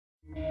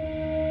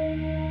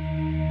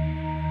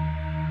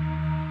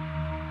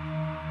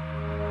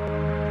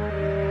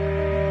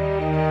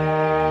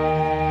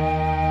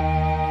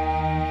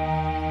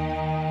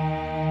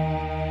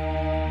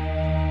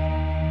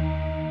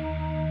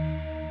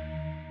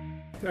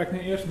Toe ek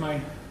nou eers my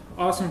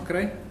asem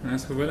kry, en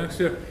is gewoonlik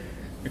so,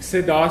 ek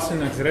sit daar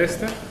en ek's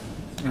rustig,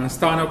 en dan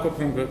staan ek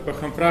op en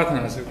begin praat en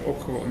dan is ek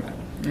opgewonde.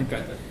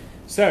 Okay.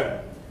 So,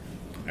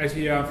 as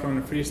you are from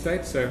the Free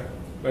State,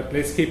 but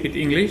let's keep it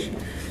English.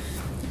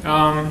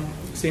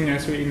 Seeing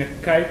as we're in a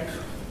Cape,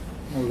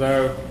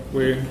 although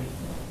we're a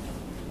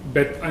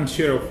bit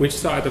unsure of which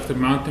side of the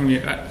mountain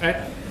we're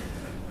at.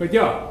 But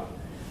yeah,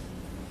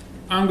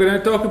 I'm going to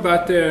talk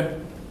about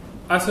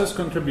ASSA's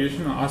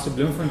contribution, or ASSA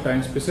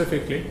Bloemfontein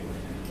specifically,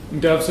 in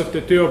terms of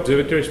the two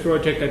observatories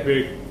project that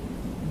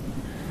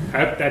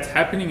that's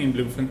happening in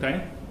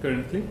Bloemfontein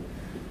currently.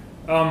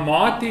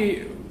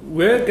 Marty,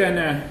 we're going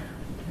to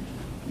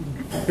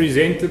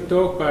present the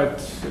talk,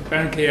 but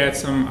apparently had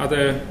some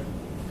other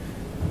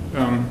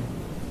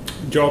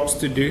jobs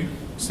to do,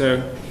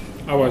 so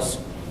I was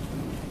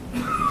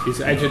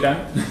his adjutant.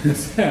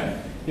 So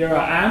here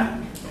I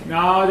am.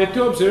 Now the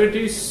two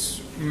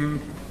observatories,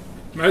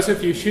 most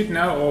of you should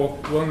know or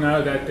will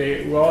know that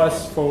there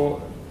was for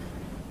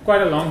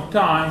quite a long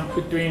time,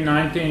 between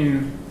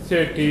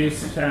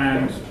 1930s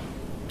and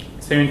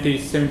 70s,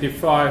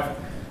 75,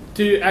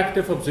 two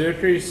active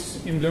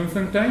observatories in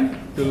Bloemfontein,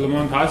 the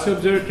Lamont Hussey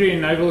Observatory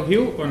in Naval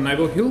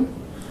Hill,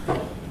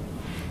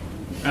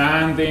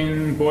 and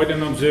then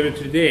Boyden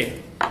Observatory there.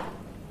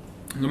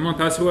 Lamont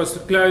Hussey was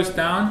closed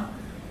down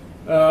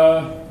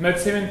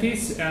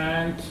mid-70s,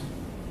 and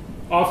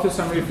after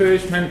some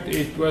refurbishment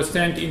it was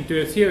turned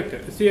into a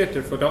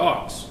theatre for the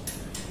arts.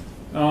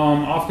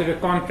 After the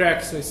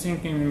contracts, I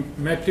think in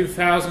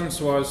mid-2000s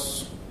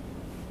was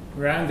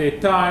around their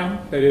time,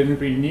 they didn't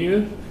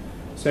renew,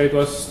 so it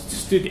was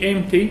stood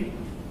empty,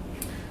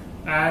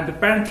 and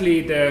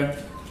apparently the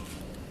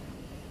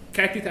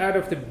cat is out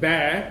of the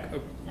bag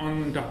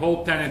on the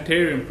whole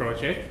planetarium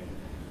project.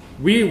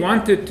 We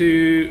wanted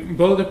to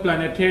build a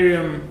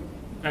planetarium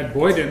at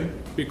Boyden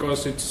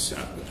because it's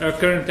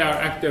currently our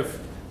active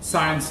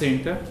science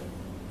center,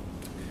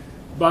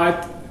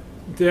 but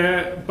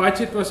the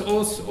budget was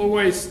also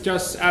always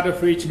just out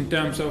of reach in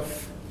terms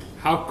of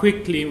how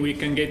quickly we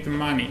can get the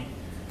money,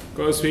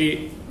 because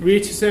we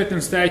reach a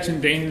certain stage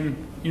and then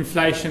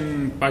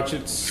inflation,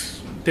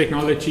 budgets,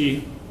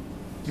 technology,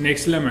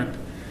 next limit.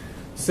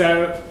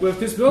 So with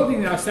this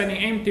building now standing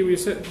empty, we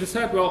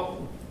decided,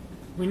 well,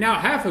 we now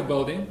have a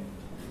building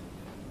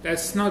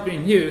that's not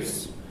being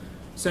used,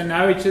 so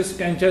now we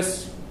can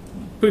just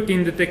put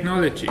in the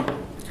technology.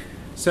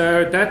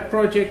 So that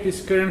project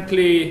is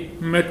currently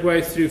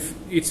midway through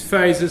its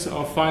phases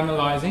of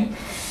finalizing.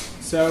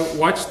 So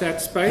watch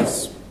that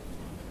space,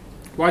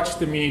 watch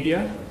the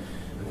media,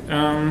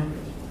 and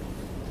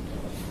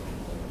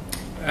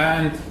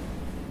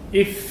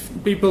if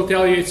people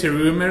tell you it's a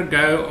rumor,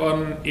 go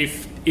on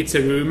if it's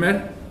a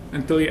rumor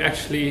until you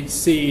actually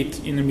see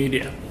it in the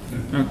media.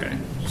 Okay,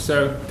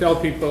 so tell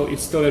people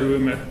it's still a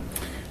rumor.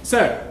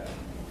 So,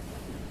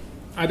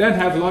 I don't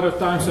have a lot of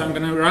time, so I'm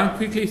going to run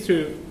quickly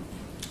through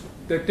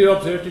the two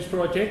observatories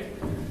project.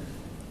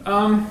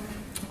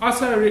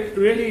 ASSA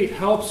really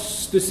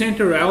helps, the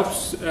center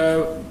helps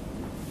the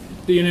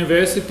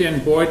university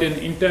and Boyden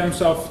in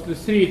terms of the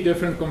three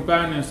different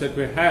components that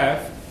we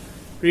have: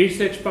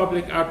 research,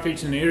 public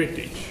outreach, and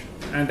heritage.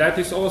 And that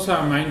is also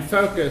our main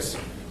focus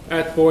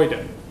at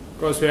Boyden,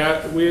 because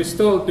we're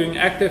still doing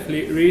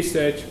actively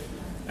research,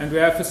 and we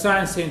have a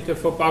science center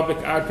for public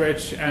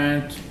outreach.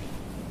 And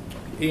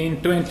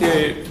in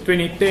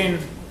 2010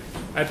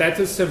 at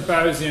that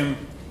Symposium,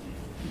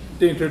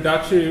 the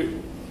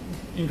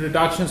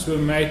introductions were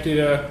made to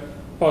the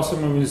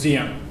possible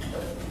museum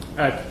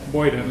at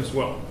Boyden as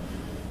well.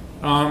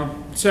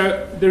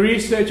 So the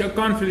research, I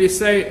can't really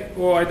say,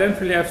 or I don't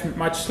really have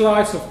much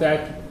slides of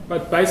that,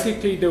 but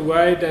basically the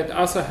way that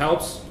ASSA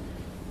helps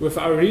with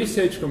our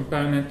research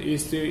component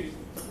is to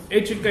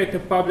educate the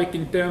public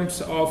in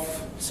terms of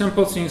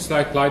simple things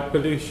like light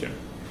pollution.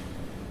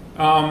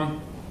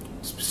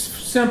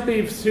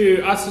 Simply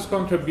through ASSA's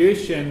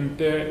contribution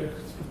to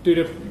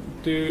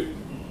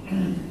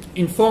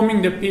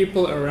informing the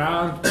people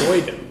around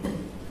Boyden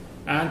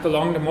and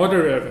along the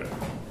Modder River,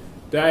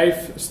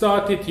 they've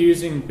started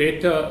using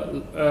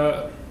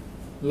better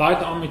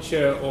light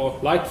armature or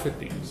light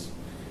fittings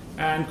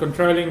and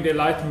controlling their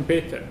lighting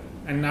better.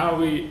 And now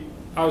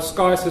our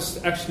skies is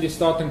actually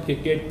starting to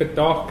get a bit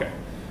darker,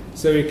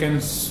 so we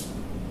can.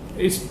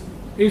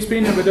 It's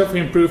been a bit of an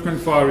improvement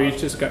for our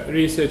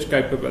research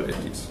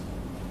capabilities,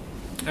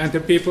 and the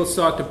people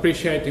start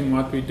appreciating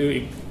what we're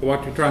doing,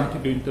 what we're trying to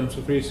do in terms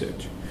of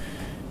research.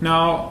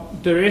 Now,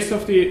 the rest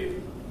of the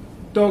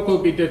talk will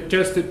be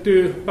just the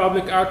two: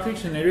 public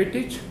outreach and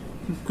heritage.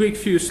 Quick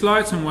few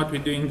slides on what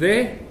we're doing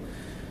there.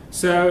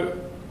 So,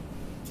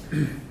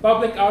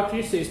 public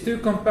outreach, there's two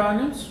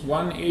components.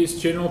 One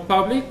is general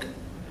public,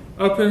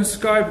 open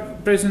sky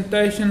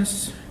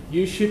presentations.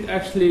 You should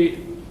actually,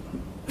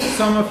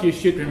 some of you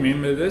should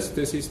remember this.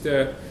 This is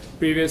the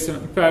previous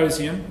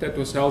symposium that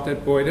was held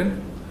at Boyden.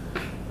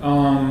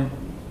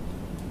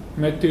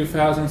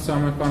 Mid-2000,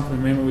 some I can't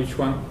remember which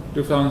one,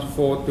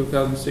 2004,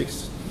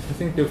 2006, I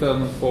think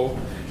 2004.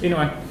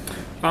 Anyway,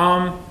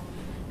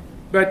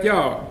 but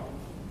yeah,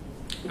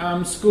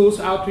 schools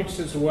outreach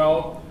as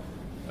well.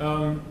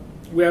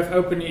 We have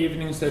open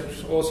evenings that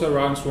also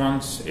runs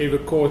once every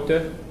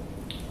quarter.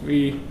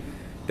 We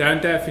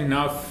don't have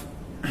enough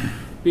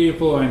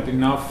people and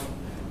enough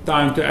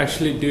time to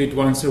actually do it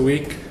once a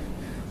week,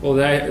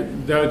 although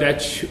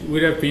that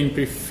would have been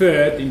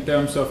preferred in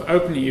terms of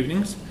open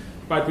evenings.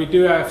 But we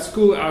do have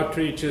school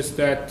outreaches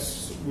that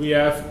we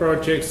have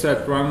projects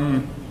that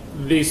run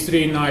these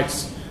 3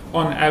 nights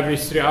on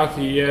average throughout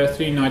the year,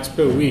 3 nights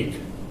per week.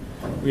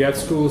 We have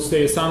schools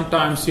there.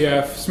 Sometimes you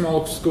have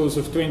small schools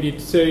of 20 to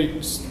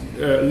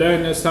 30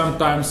 learners.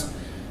 Sometimes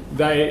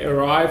they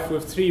arrive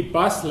with 3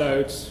 bus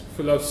loads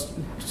full of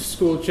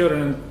school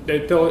children.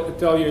 They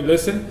tell you,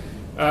 listen,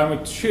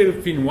 it should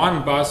have been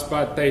 1 bus,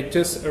 but they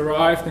just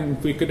arrived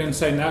and we couldn't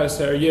say no,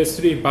 so here's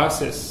 3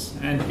 buses.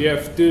 And you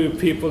have 2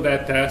 people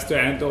that has to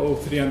handle all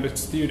 300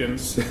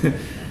 students.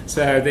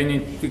 So then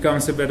it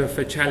becomes a bit of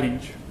a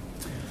challenge.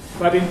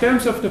 But in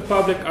terms of the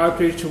public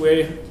outreach,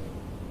 where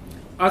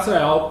ASSA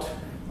helped,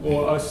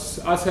 or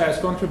ASSA has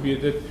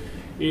contributed,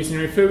 is in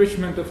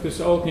refurbishment of this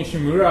old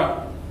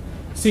Nishimura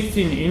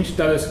 16-inch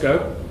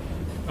telescope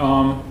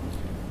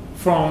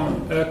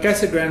from a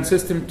Cassegrain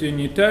system to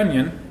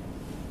Newtonian.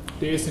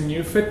 There's a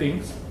new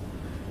fittings,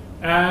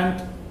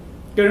 and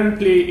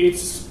currently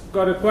it's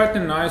got quite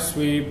a nice,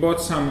 we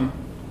bought some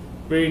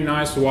very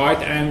nice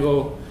wide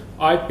angle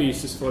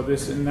eyepieces for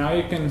this, and now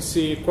you can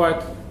see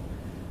quite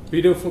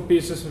beautiful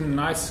pieces of the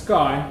night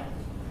sky,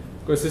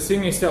 because the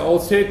thing is the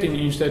old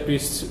 13-inch that we're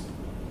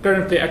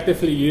currently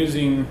actively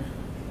using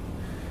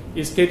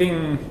is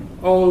getting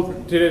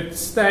old to the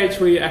stage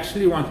where you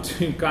actually want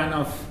to kind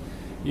of,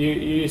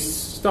 you're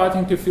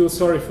starting to feel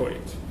sorry for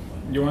it.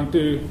 You want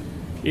to,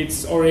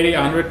 it's already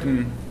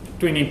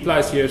 120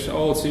 plus years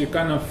old, so you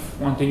kind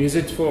of want to use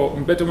it for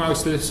a bit more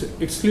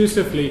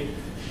exclusively.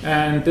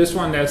 And this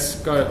one that's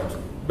got a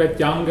bit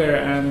younger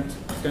and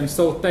can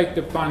still take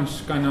the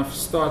punch, kind of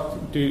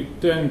start to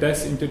turn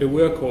this into the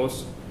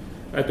workhorse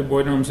at the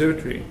Boyden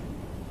Observatory.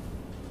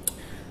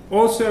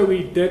 Also,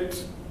 we did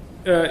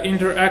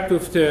interact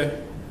with the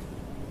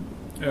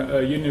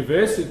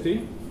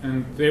university,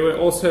 and they were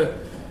also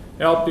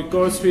helped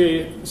because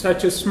we're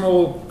such a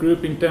small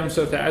group in terms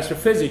of the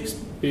astrophysics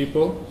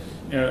people,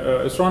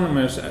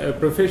 astronomers,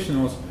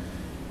 professionals.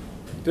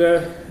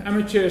 The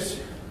amateurs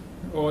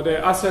or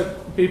the ASSA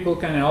people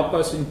can help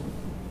us in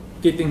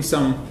getting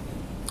some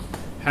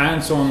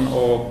hands-on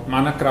or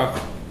mannakracht,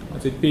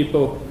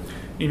 people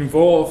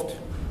involved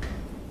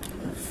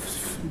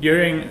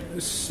during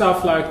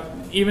stuff like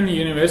even the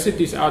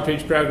university's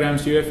outreach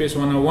programs, UFS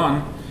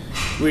 101,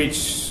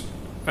 which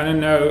I don't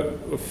know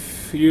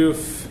if you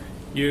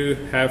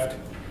have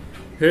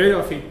heard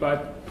of it,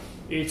 but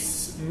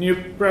it's a new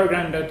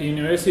program that the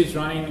university is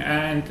running,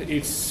 and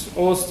it's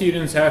all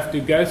students have to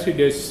go through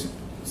this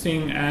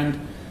thing, and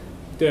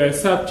the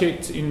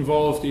subjects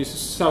involved is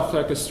stuff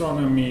like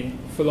astronomy,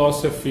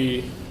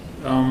 philosophy,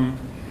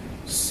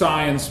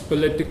 science,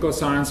 political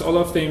science, all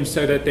of them,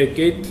 so that they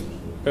get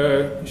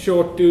a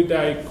short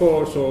 2-day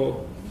course or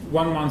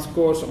 1 month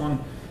course on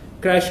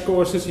crash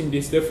courses in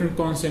these different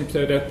concepts,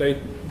 so that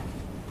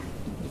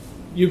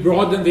you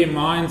broaden their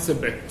minds a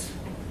bit,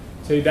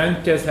 so you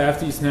don't just have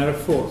these narrow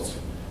thoughts.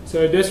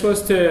 So this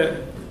was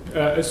the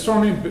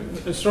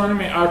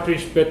astronomy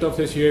outreach bit of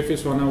this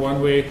UFS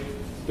 101, where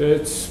the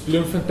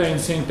Bloemfontein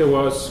Center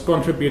was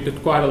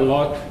contributed quite a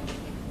lot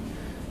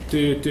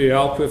to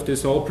help with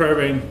this whole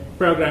program,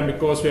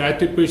 because we had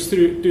to push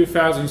through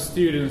 2,000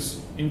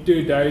 students in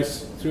 2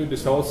 days through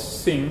this whole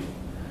thing.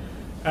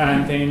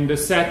 And then the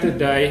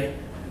Saturday,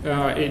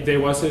 there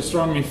was an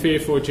astronomy fair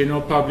for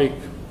general public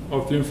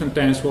of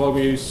Bloemfontein as well.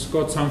 We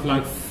got something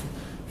like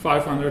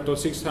 500 or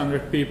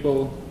 600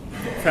 people,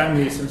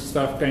 families and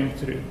stuff came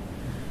through.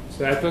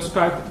 So that was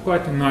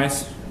quite a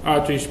nice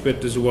outreach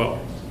bit as well.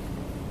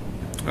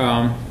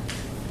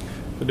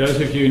 For those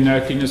of you who know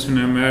Tinus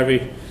van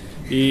Merwe,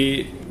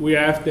 we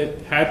have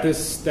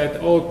that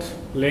old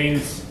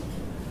lens.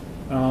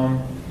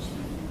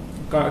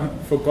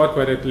 Forgot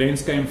where that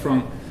lens came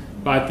from,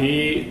 but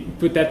he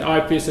put that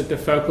eyepiece at the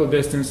focal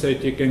distance so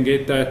that you can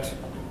get that,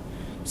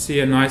 see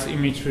a nice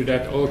image through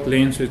that old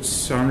lens, which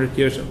is 100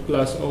 years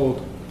plus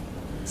old.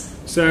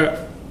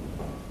 So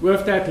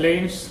with that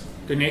lens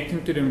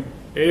connecting to the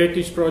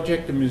Heritage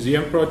Project, the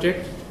museum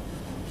project,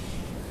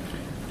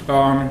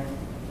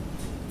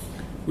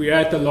 we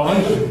had the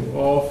launch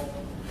of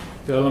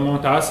the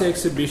Lamont Hussey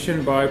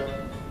exhibition by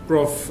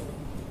Prof.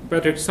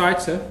 Patrick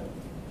Seitzer.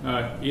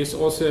 He is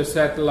also a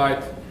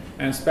satellite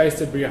and space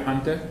debris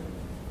hunter.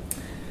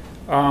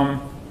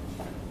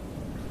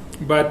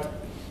 But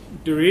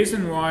the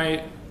reason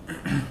why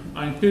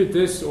I include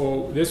this,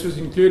 or this was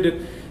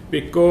included,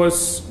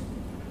 because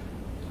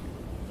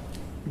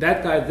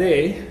that guy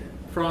there,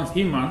 Frans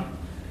Hieman,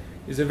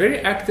 is a very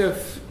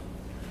active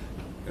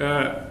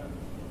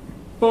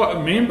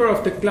member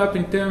of the club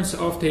in terms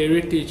of the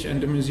heritage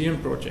and the museum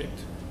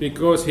project,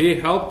 because he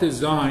helped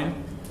design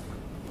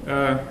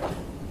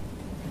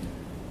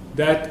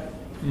that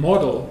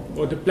model,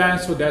 or the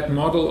plans for that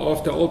model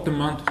of the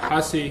Lamont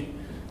Hussey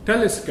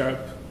telescope,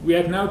 we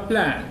had no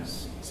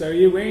plans. So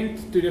he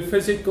went to the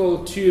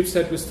physical tubes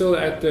that were still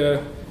at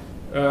the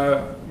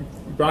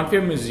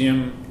Brandweer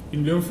Museum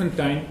in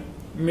Bloemfontein,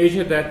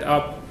 measured that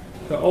up,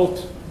 the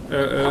old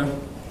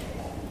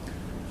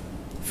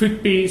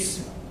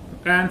footpiece,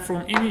 and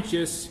from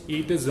images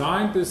he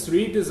redesigned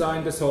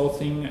this whole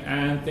thing,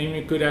 and then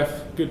we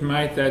could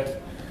make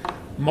that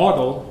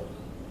model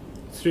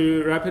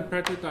through rapid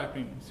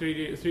prototyping,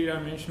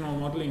 three-dimensional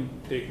modeling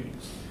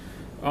techniques.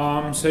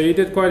 So he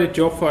did quite a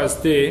job for us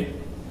there.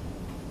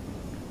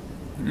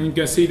 And you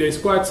can see there's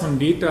quite some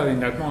detail in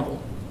that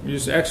model. We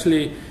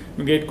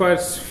get quite a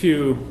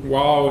few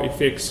wow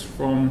effects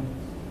from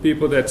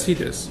people that see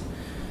this.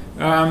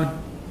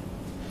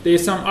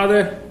 There's some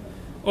other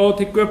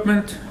old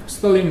equipment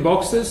still in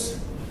boxes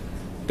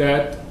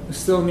that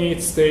still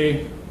needs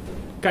the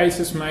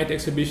cases made,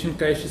 exhibition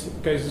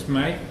cases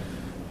made.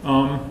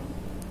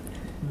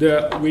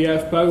 We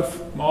have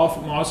both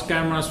mass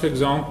cameras, for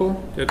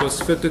example, that was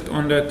fitted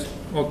on that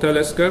old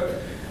telescope.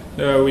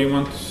 We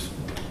want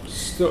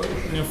still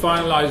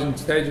finalizing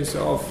stages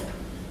of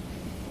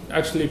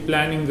actually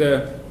planning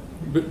the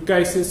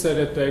cases so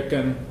that they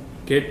can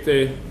get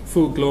the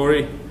full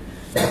glory.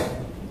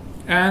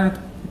 And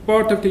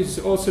part of this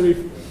is also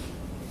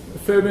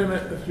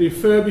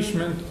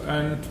refurbishment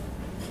and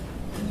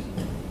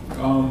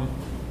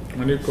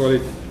what do you call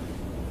it?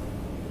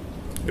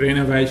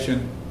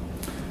 Renovation.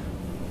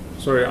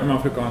 Sorry, I'm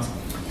Afrikaans.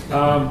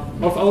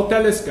 Of old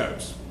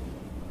telescopes.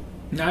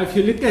 Now, if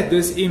you look at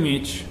this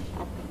image,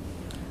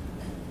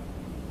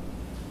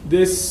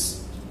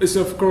 this is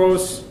of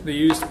course the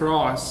used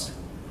brass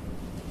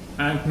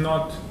and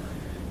not.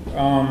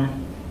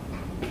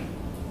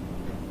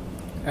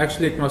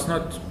 Actually, it was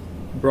not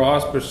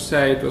brass per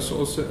se, it was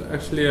also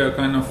actually a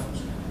kind of,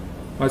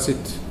 what's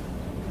it,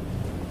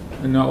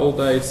 in the old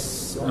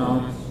days?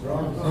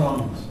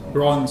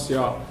 Bronze,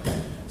 yeah.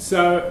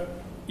 So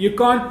you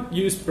can't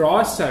use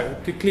brass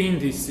to clean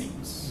these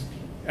things.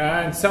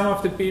 And some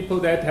of the people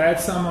that had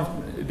some of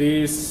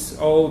these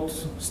old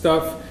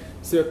stuff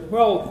said,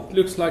 well, it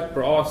looks like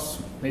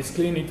brass, let's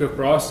clean it with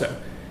brass.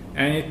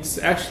 And it's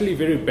actually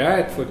very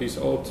bad for this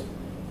old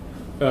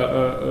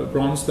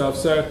bronze stuff.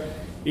 So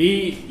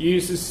he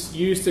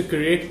used the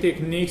correct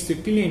techniques to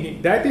clean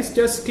it. That is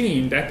just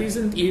clean. That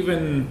isn't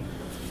even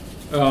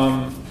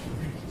a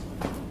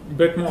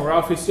bit more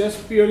rough. It's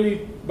just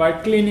purely by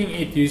cleaning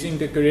it using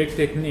the correct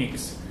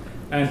techniques.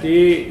 And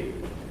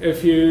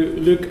if you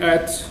look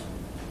at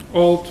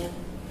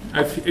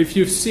if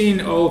you've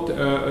seen old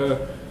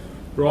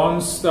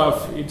bronze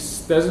stuff, it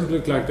doesn't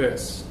look like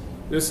this.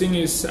 This thing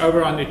is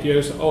over 100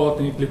 years old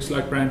and it looks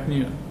like brand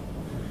new.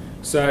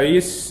 So he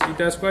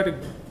does quite a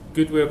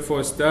good work for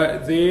us there.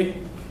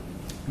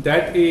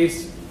 That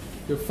is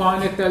the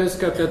final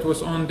telescope that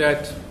was on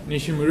that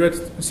Nishimura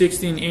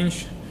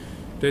 16-inch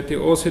that he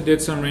also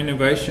did some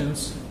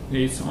renovations.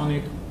 It's on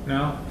it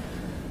now.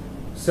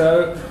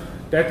 So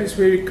that is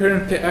where we're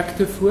currently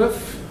active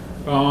with.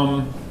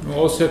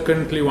 Also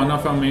currently one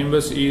of our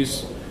members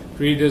is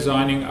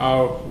redesigning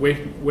our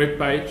web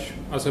page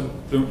as a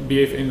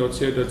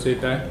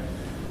bfn.co.za.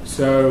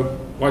 So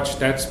watch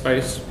that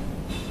space.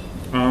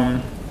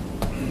 And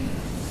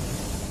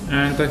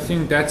I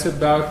think that's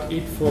about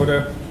it for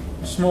the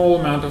small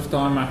amount of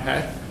time I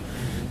had.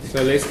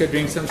 So let's go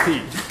drink some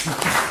tea.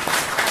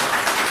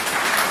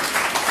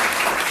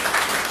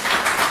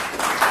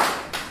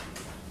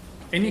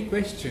 Any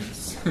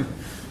questions?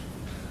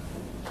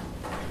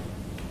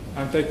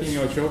 I'm taking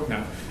your joke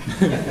now.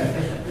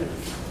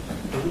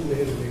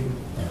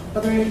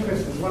 Are there any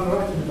questions? One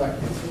right in the back.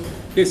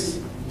 Yes.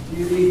 Do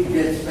you need to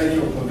get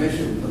special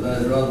permission for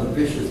those rather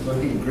vicious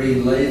looking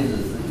green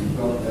lasers that you've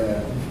got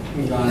there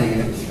shining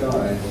in the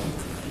sky?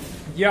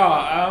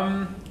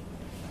 Yeah,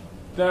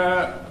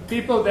 the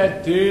people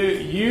that do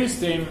use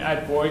them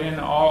at Boyden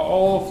are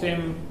all of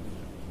them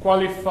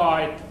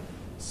qualified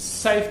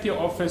safety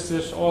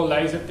officers or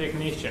laser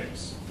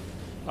technicians.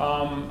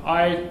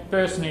 I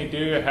personally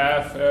do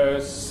have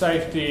a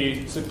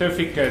safety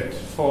certificate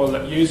for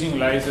using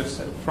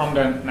lasers from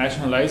the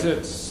National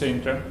Laser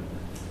Center.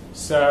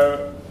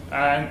 So,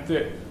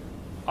 and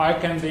I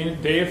can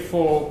then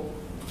therefore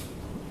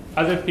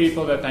other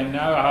people that I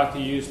know how to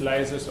use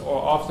lasers,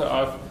 or after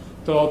I've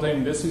told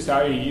them this is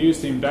how you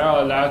use them, they are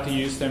allowed to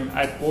use them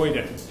at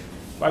Boyden.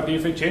 But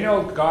if a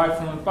general guy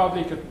from the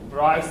public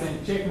arrives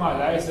and check my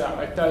laser,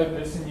 I tell him,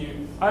 listen,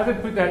 you either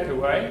put that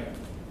away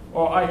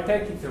or I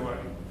take it away.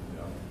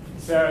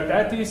 So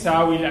that is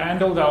how we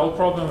handle the whole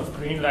problem of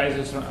green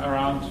lasers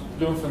around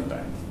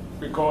Bloemfontein.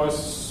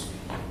 Because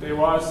there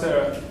was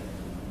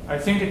I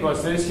think it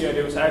was this year,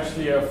 there was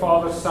actually a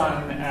father,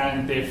 son,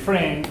 and their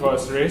friend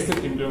was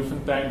arrested in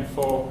Bloemfontein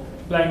for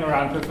playing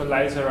around with a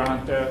laser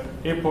around the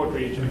airport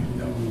region,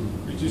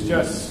 which is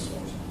just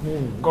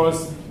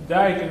because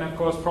they can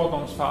cause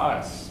problems for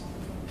us,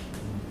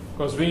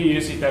 because we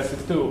use it as a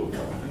tool,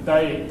 and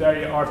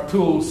they are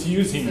tools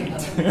using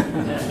it.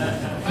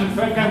 If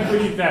I can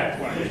put it that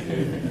way.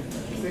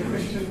 Is there a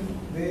question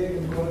there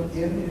in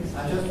Ian?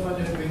 I just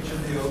wanted to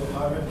mention the old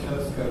hybrid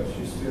telescopes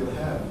you still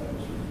have.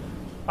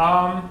 We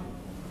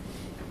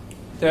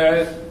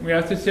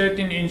have the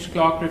 13-inch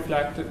Clark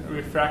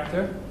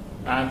refractor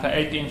and the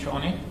 8-inch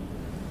on it,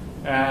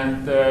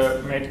 and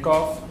the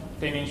Metcalf,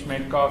 10-inch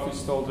Metcalf is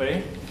still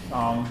there.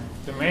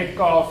 The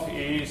Metcalf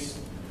is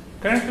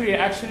currently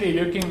actually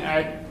looking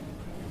at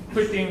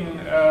putting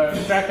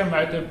a tracker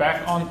motor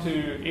back onto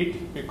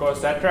it,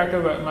 because that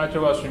tracker motor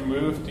was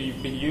removed to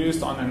be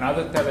used on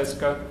another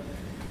telescope.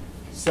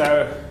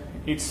 So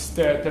it's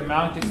the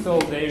mount is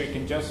still there. We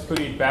can just put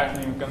it back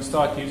and we can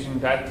start using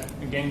that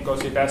again,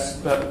 because it has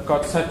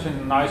got such a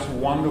nice,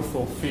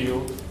 wonderful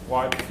field,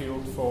 wide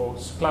field for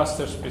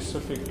clusters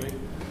specifically.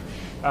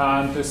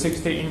 And the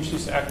 60 inch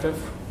is active.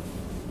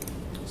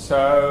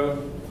 So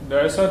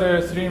those are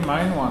the three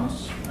main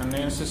ones. And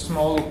then it's the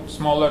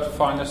smaller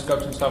finer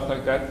scopes and stuff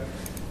like that.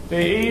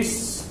 We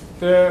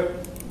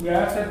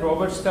have that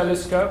Roberts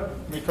telescope.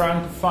 We're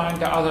trying to find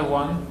the other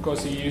one,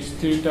 because he used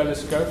two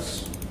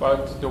telescopes,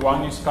 but the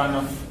one is kind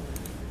of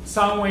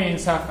somewhere in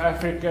South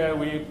Africa,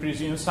 we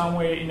presume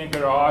somewhere in a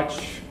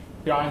garage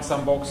behind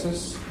some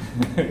boxes.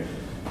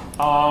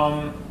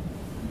 And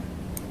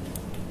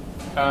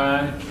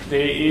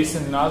there is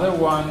another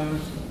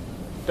one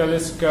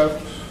telescope.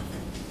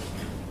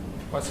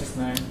 What's his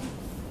name?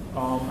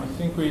 I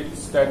think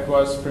that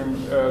was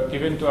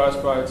given to us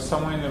by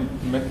somewhere in the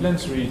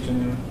Midlands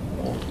region,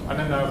 or I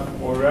don't know,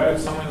 or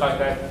something like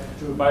that.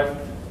 But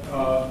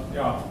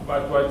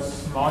but what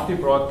Marty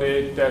brought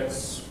there,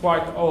 that's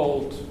quite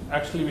old.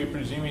 Actually, we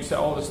presume it's the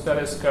oldest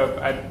telescope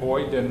at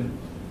Boyden,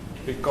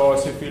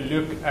 because if you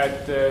look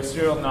at the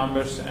serial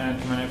numbers and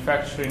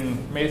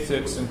manufacturing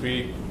methods, and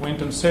we went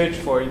and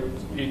searched for it,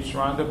 it's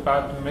around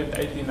about the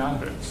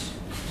mid-1800s.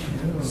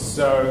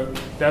 So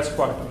that's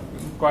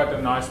quite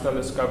a nice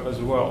telescope as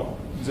well.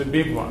 It's a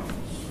big one,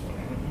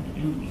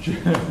 huge.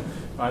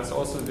 But it's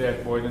also there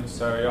at Boyden,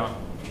 so yeah.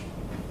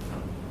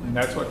 And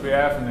that's what we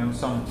have, and then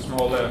some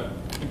smaller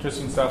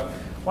interesting stuff.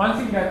 One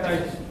thing that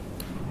I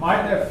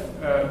might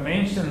have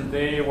mentioned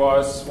there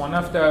was one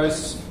of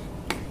those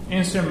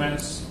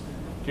instruments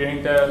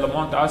during the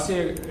Lamont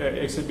Hussey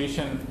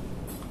exhibition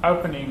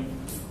opening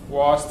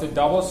was the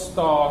double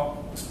star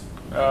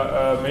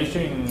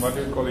measuring, what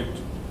do you call it?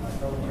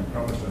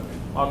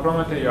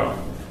 Micrometer, yeah.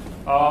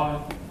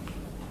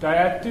 They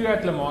had two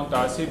at Lamont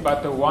Hussey,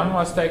 but the one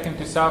was taken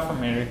to South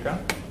America,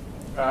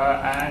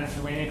 and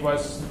when it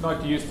was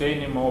not used there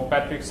anymore,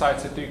 Patrick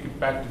Seitzer took it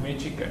back to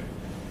Michigan.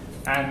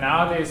 And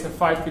now there's a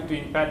fight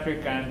between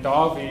Patrick and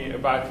Darby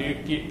about who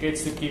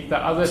gets to keep the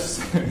other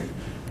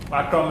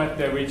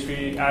micrometer, which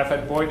we have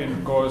at Boyden,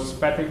 because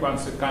Patrick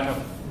wants to kind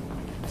of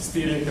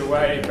steal it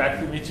away back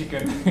to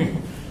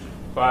Michigan.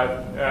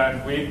 But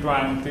we're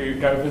trying to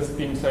go visit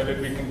him so that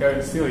we can go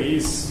and steal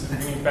his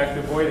back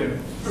to Boyden.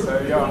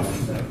 So yeah.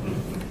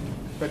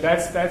 But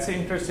that's an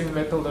interesting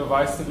little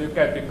device to look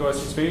at,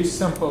 because it's very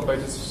simple, but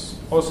it's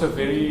also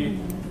very,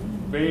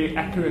 very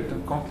accurate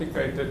and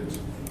complicated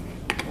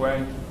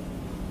way.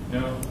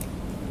 Yeah.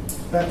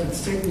 But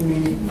it's taken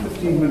me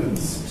 15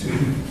 minutes to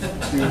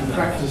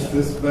practice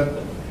this, but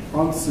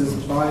Hans is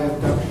buy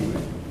a donkey.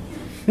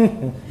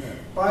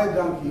 Buy a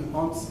donkey,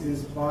 Hans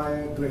is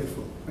buy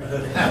grateful.